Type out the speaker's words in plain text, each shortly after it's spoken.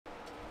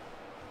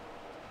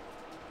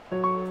バ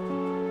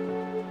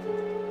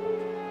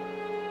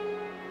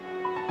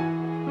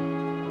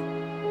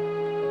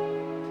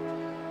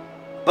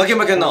キュン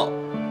バキュンの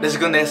れじ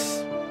くんで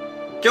す。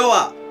今日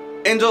は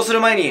炎上す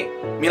る前に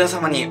皆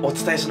様にお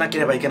伝えしなけ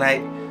ればいけな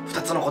い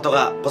2つのこと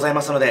がござい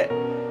ますので、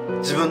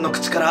自分の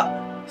口から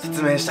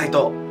説明したい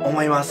と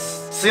思いま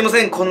す。すいま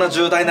せん、こんな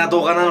重大な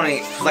動画なの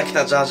にふざけ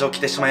たジャージを着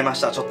てしまいま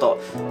した。ちょっと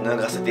脱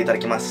がせていただ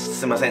きます。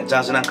すいません、ジャ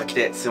ージなんか着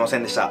てすいませ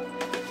んでした。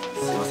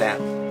すいませ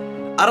ん。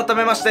改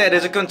めましてれ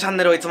じくんチャン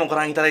ネルをいつもご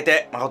覧いただい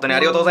て誠にあ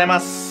りがとうございま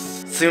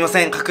す。すいま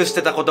せん、隠し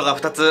てたことが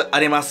2つあ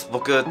ります。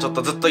僕ちょっ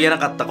とずっと言えな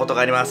かったこと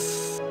がありま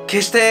す。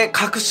決して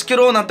隠しき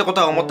ろうなんてこ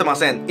とは思ってま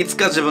せん。いつ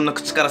か自分の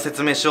口から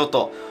説明しよう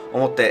と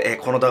思って、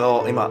この動画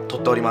を今撮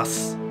っておりま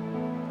す。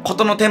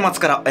事の顛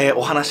末から、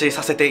お話し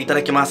させていた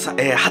だきます。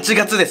8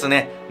月です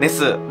ね、ネ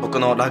ス、僕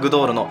のラグ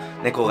ドールの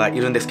猫がい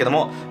るんですけど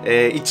も、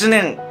1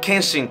年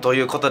検診と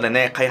いうことで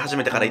ね、飼い始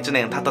めてから1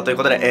年経ったという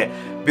ことで、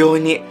病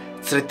院に連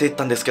れて行っ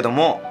たんですけど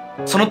も、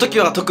その時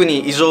は特に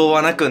異常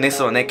はなく、ネ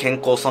スはね、健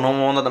康その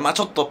もので、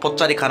ちょっとぽっ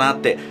ちゃりかなっ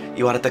て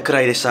言われたく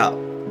らいでした。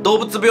動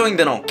物病院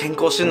での健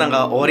康診断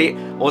が終わり、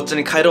お家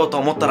に帰ろうと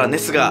思ったらネ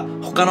スが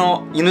他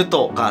の犬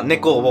とか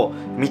猫を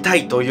見た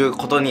いという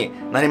ことに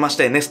なりまし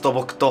て、ネスと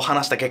僕と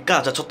話した結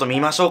果、じゃあちょっと見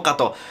ましょうか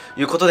と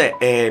いうこと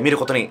で、見る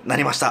ことにな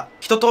りました。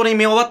一通り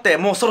見終わって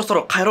もうそろそ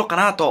ろ帰ろうか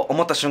なと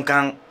思った瞬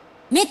間、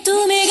目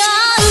と目が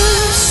合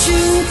う瞬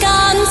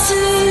間、好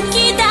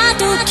きだ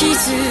と気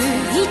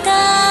づいた。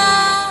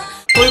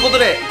ということ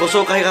でご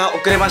紹介が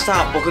遅れまし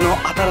た。僕の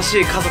新し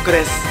い家族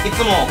です。い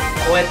つも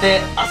こうやって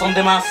遊ん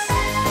でます。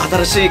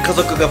新しい家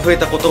族が増え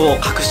たことを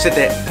隠して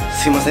て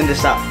すいませんで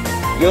した。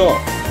よ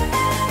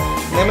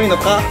う眠いの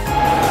か。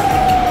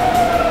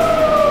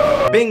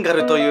ベンガ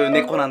ルという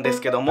猫なんで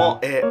すけど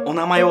も、お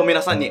名前を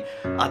皆さんに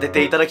当て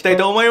ていただきたい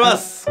と思いま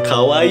す。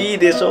かわいい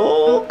でし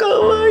ょう。か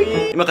わい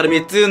い。今から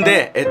3つ言うん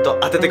で、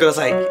当ててくだ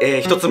さい。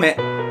1つ目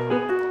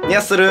ニ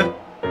ャスル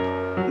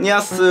ニャ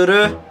ス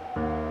ル。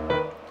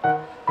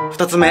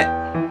2つ目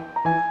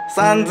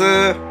サンズ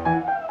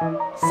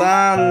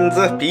サン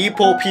ズピー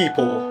ポーピー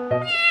ポ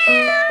ー。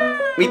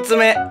3つ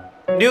目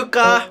リュ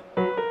カ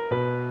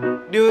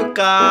リュ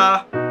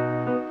カ。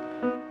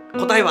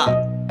答えは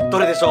ど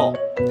れでしょう。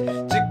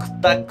チク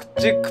タク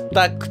チク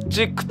タク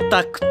チク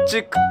タク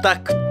チクタ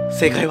ク。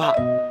正解は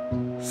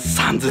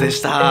サンズで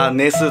した。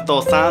ネス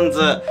とサンズ、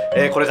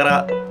これか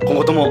ら今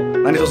後とも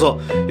何卒よ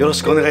ろ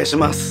しくお願いし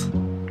ます。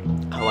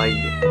かわいい。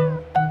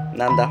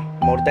なんだ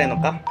盛りたいの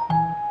か。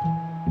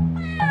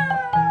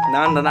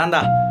なん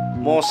だ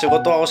もう仕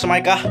事はおしま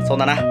いか。そう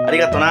だな、あり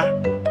がとな。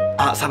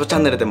あ、サブチャ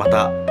ンネルでま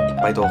たい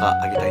っぱい動画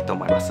上げたいと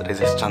思います。レ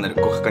ゼスチャンネル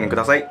ご確認く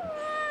ださい。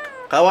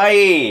かわ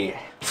いい。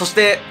そし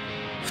て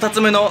2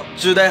つ目の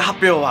重大発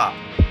表は、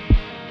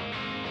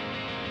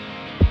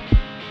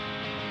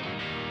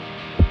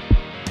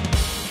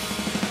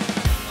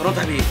この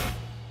度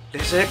レ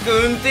ジェ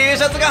くん T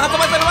シャツが発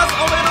売されます。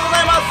おめでとうご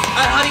ざいます。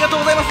ありがとう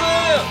ございます。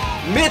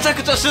めちゃ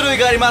くちゃ種類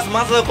があります。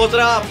まずはこち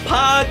ら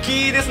パーキ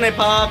ーですね。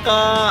パー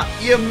カ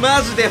ー。いやマ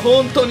ジで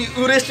本当に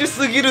嬉し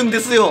すぎるんで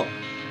すよ。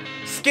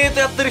スケート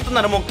やってる人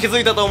ならもう気づ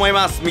いたと思い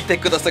ます。見て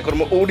ください、これ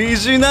もオリ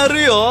ジナ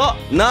ルよ。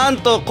なん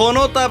とこ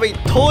の度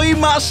トイ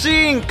マシ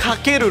ーン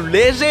×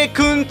レジェ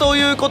くんと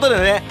いうこと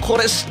でね、こ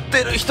れ知っ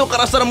てる人か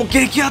らしたらもう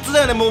激アツ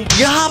だよね。もう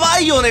やば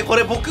いよね。こ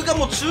れ僕が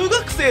もう中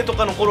学生と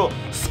かの頃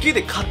好き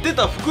で買って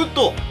た服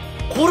と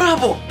コラ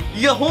ボ。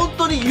いや本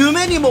当に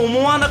夢にも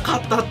思わなか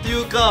ったってい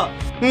うか、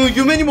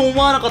夢にも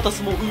思わなかったで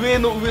す。もう上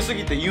の上す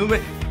ぎて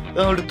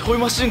トイ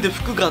マシンで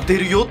服が出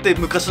るよって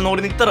昔の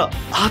俺に言ったら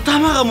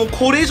頭がもう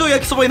これ以上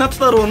焼きそばになって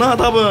たろうな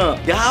多分。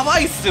やば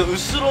いっすよ。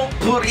後ろ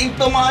プリン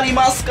トもあり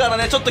ますから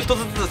ね。ちょっと一つ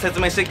ずつ説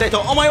明していきたいと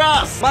思い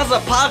ます。まず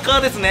はパーカ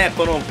ーですね。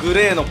このグ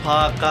レーの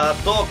パーカ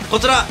ーとこ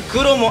ちら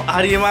黒も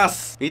ありま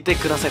す。見て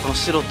ください、この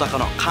白と赤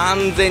の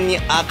完全に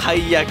赤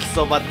い焼き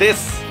そばで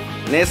す。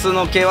ネス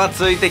の毛は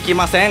ついてき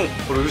ません。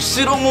これ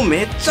後ろも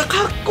めっちゃ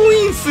かっこ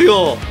いいんす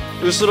よ。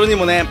後ろに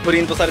もねプリ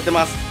ントされて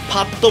ます。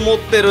パッと持っ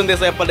てるんで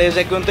すよ。やっぱレジ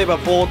ェくんといえば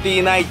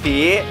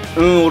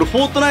4090。俺フ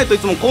ォートナイトい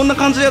つもこんな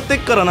感じでやってっ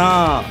から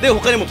な。で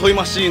他にもトイ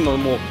マシーンの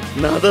も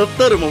う名だ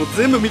たる、もう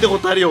全部見たこ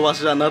とあるよわ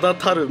しは。名だ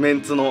たるメ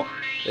ンツの、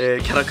キ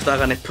ャラクター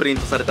がねプリン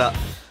トされた。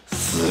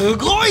す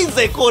ごい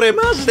ぜこれ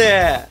マジ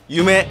で。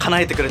夢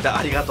叶えてくれて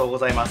ありがとうご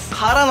ざいます。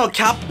からの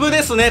キャップ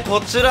ですね。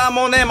こちら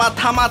もねま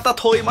た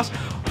トイマシーン、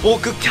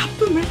僕キャッ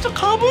プめっちゃ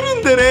かぶる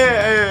んでね、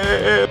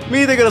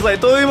見てください。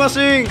トイマシ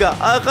ーンが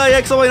赤い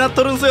焼きそばになっ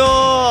とるんすよ。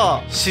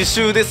刺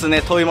繍です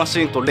ね。トイマシ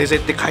ーンとレジ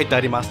ェって書いてあ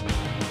ります。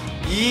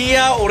い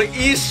や俺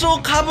一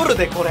生かぶる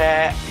で。こ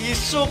れ一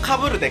生か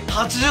ぶるで。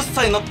80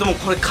歳になっても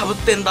これかぶっ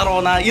てんだ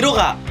ろうな。色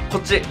がこ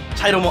っち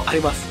茶色もあ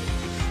ります。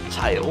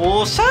茶色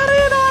おしゃれだ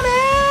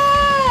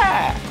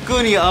ね。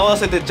服に合わ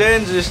せてチ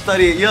ェンジした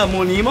り。いや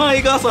もう2枚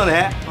重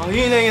ね。あ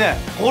いいねいいね。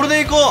これ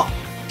でいこ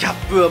う。キャ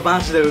ップはマ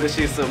ジで嬉し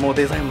いです。もう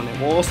デザインもね、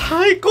もう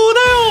最高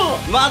だよ。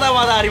まだ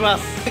まだありま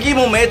す。次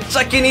もめっち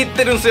ゃ気に入っ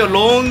てるんですよ。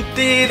ロン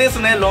T です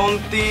ね、ロン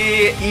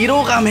T。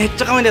色がめっ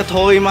ちゃ可愛いんだよ。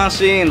トイマ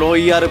シーン、ロ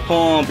イヤル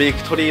ポーン、ビク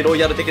トリーロイ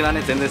ヤル的な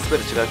ね、全然スペ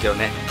ル違うけど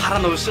ね。腹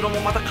の後ろも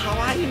また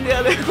可愛いんだ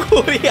よね。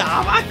これ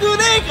やばく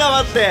ねえか、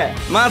マジで。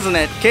まず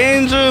ね、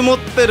拳銃持っ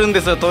てるん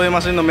ですよ。トイ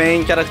マシーンのメイ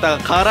ンキャラクタ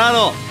ーから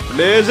の、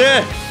レジ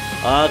ェ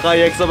赤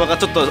い焼きそばが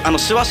ちょっと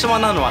しわしわ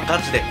なのはガ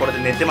チでこれで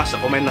寝てました。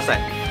ごめんなさ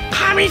い。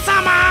神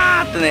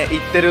様ってね言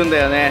ってるんだ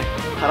よね。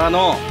から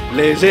の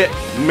レジェ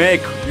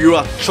Make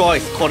your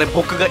choice。 これ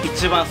僕が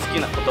一番好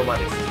きな言葉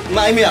です。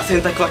まあ意味は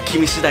選択は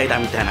君次第だ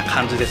みたいな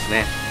感じです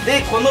ね。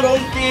でこのロン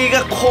T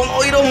がこ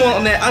の色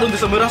もねあるんで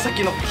すよ。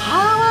紫のか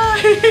わ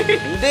いい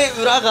で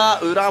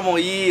裏も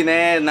いい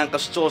ね。なんか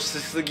主張し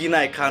すぎ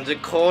ない感じ。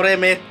これ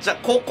めっちゃ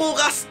ここ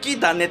が好き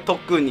だね。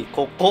特に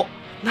ここ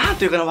なん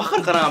ていうかな、わか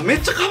るかな。めっ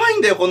ちゃ可愛い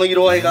んだよ。この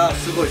色合いが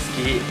すごい好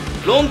き。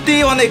ロン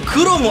T はね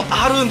黒も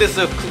あるんです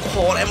よ。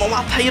これも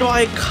また色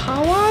合い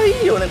可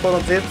愛いよね。こ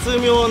の絶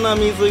妙な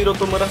水色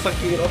と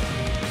紫色、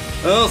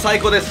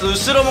最高です。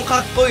後ろもか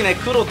っこいいね。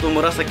黒と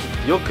紫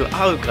よく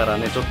合うから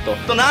ね。ちょっ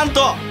となん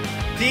と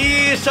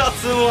T シャ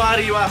ツもあ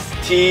ります。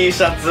 T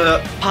シャ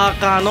ツパー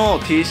カーの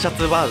T シャ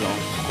ツバージョン。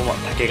ここ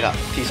だけが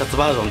T シャツ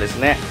バージョンです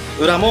ね。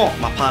裏も、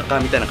パーカ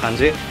ーみたいな感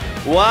じ。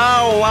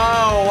わお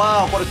わお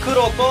わお。これ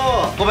黒と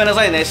ごめんな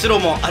さいね白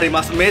もあり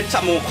ます。めっち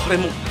ゃもうこれ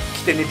も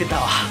着て寝てた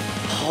わ。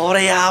こ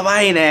れや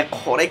ばいね。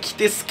これ着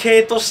てス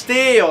ケートし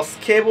てよ。ス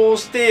ケボー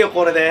してよ。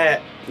これ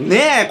で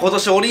ねえ今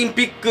年オリン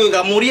ピック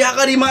が盛り上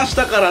がりまし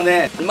たから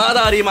ね。ま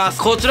だあります。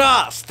こち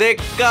らステ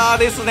ッカー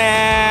です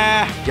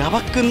ね。や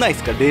ばくないで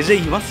すか。レジェ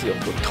いますよ。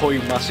トイ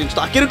マシンちょっ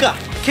と開けるか。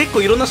結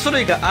構いろんな種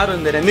類がある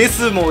んでね。メ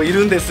スもい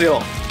るんです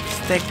よ。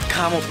ステッ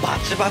カーもバ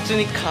チバチ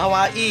に可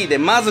愛いで、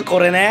まずこ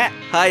れね、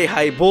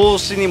帽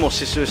子にも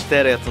刺繍して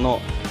あるやつ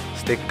の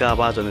ステッカー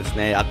バージョンです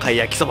ね。赤い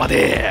焼きそば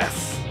で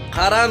す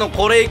からの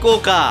これいこ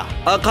うか。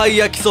赤い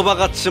焼きそば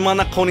が血眼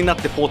になっ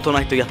てフォート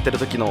ナイトやってる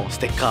時のス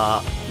テッ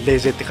カー、レ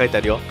ジェって書いて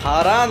あるよ。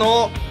から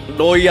の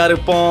ロイヤル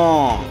ポ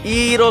ーン、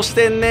いい色し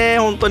てんね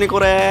本当に。こ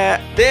れ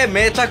で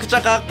めちゃくち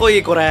ゃかっこい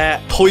い。これ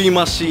トイ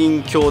マシー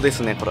ン鏡です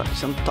ね。これ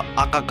ちゃんと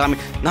赤髪、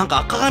なんか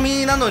赤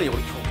髪なのに俺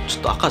今日ちょ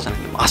っと赤じゃない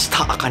んで明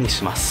日赤に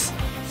します。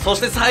そし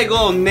て最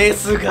後ネ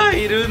スが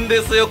いるん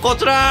ですよ。こ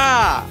ち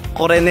ら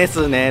これネ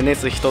スね。ネ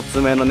ス1つ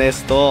目のネ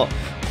スと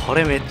こ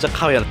れめっちゃ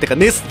可愛いな。てか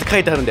ネスって書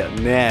いてあるんだよ。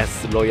ネ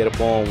スロイヤル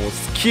ポーンを好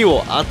き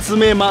を集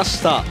めま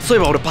した。そうい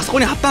えば俺パソコ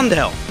ンに貼ったんだ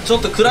よ。ちょ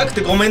っと暗く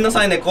てごめんな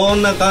さいね。こ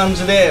んな感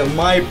じで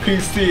マイ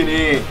PC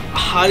に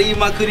貼り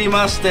まくり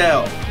ました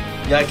よ。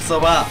焼きそ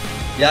ば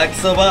焼き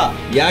そば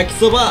焼き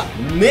そば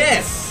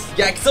ネス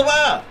焼きそ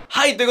ば。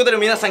はい、ということで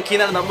皆さん気に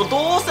なるのはもうど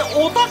うせ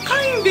お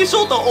高いんでし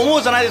ょうと思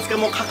うじゃないですか。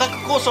もう価格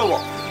交渉を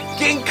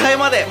限界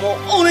までも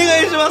うお願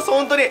いします。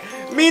本当に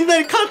みんな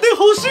に買って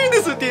ほしいんで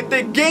すって言っ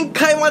て限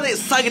界まで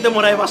下げて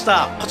もらいまし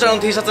た。こちらの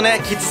T シャツ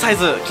ね、キッズサイ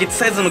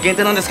ズの限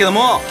定なんですけど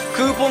も、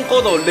クーポンコ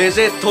ードをレ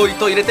ジェトイ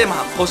と入れて、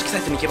公式サ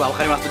イトに行けば分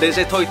かります。レ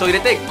ジェトイと入れ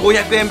て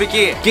500円引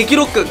き。激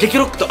ロッ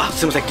クと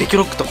すいません、激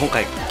ロックと今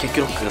回激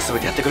ロックが全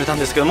てやってくれたん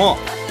ですけども、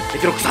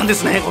激ロックさんで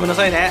すね、ごめんな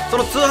さいね。そ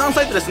の通販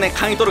サイトですね、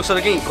会員登録した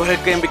時に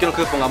500円引きの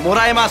クーポンがも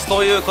らえます。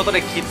ということ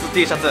でキッズ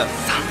T シャツ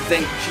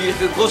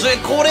3950円、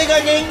これ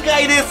が限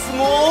界です。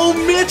もう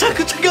めちゃ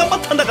くちゃ頑張っ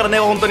たんだからね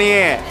本当に。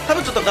多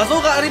分ちょっと画像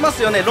がありま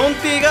すよね。ロン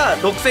T が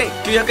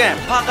6900円、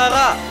パーカー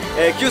が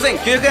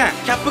9900円、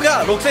キャップ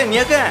が6200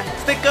円、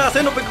ステッカー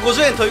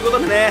1650円ということ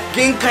でね、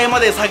限界ま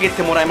で下げ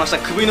てもらいました。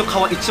首の皮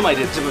1枚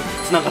で自分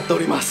繋がってお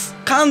ります。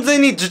完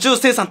全に受注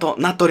生産と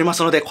なっておりま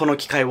すので、この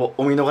機会を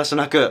お見逃し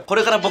なく。こ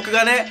れから僕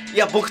がね、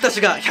僕た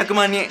ちが100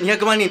万人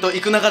200万人と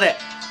行く中で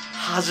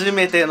初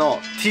めての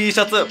T シ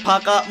ャツパ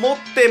ーカー持っ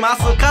てま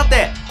すかっ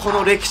て、こ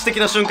の歴史的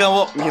な瞬間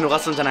を見逃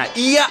すんじゃない。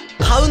いや、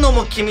買うの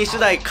も君次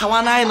第、買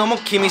わないのも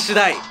君次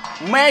第。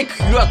 Make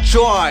your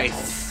choice。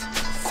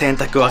 選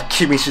択は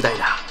君次第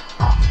だ。